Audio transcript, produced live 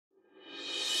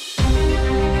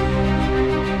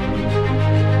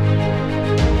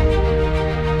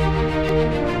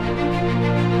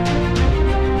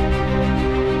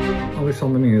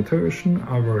Thøgersen.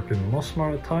 I work in Moss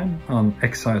Maritime, an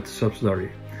Excite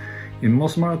subsidiary. In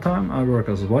Moss Maritime, I work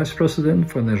as Vice President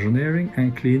for the Engineering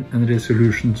and Clean Energy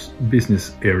Solutions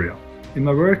business area. In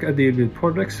my work, I deal with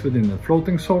projects within the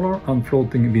floating solar and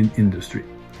floating wind industry.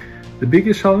 The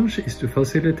biggest challenge is to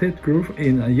facilitate growth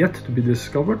in a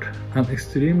yet-to-be-discovered and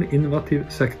extremely innovative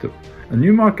sector. A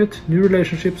new market, new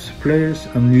relationships, players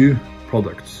and new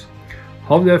products.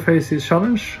 How do I face this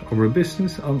challenge? Our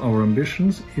business and our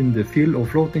ambitions in the field of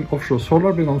floating offshore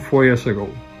solar began 4 years ago.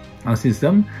 And since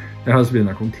then, there has been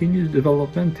a continued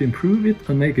development to improve it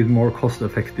and make it more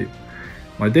cost-effective.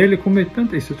 My daily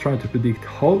commitment is to try to predict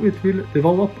how it will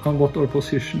develop and what our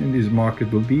position in this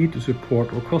market will be to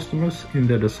support our customers in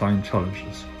their design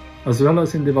challenges, as well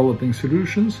as in developing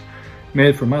solutions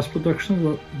made for mass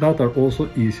production that are also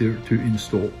easier to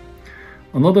install.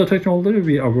 Another technology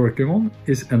we are working on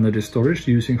is energy storage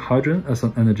using hydrogen as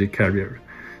an energy carrier,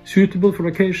 suitable for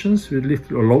locations with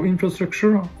little or low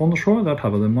infrastructure onshore that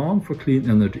have a demand for clean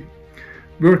energy.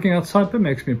 Working at Saipem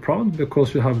makes me proud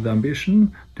because we have the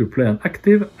ambition to play an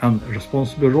active and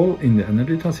responsible role in the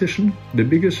energy transition. The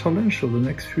biggest challenge of the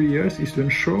next few years is to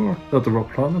ensure that our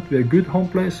planet will be a good home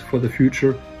place for the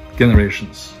future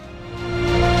generations.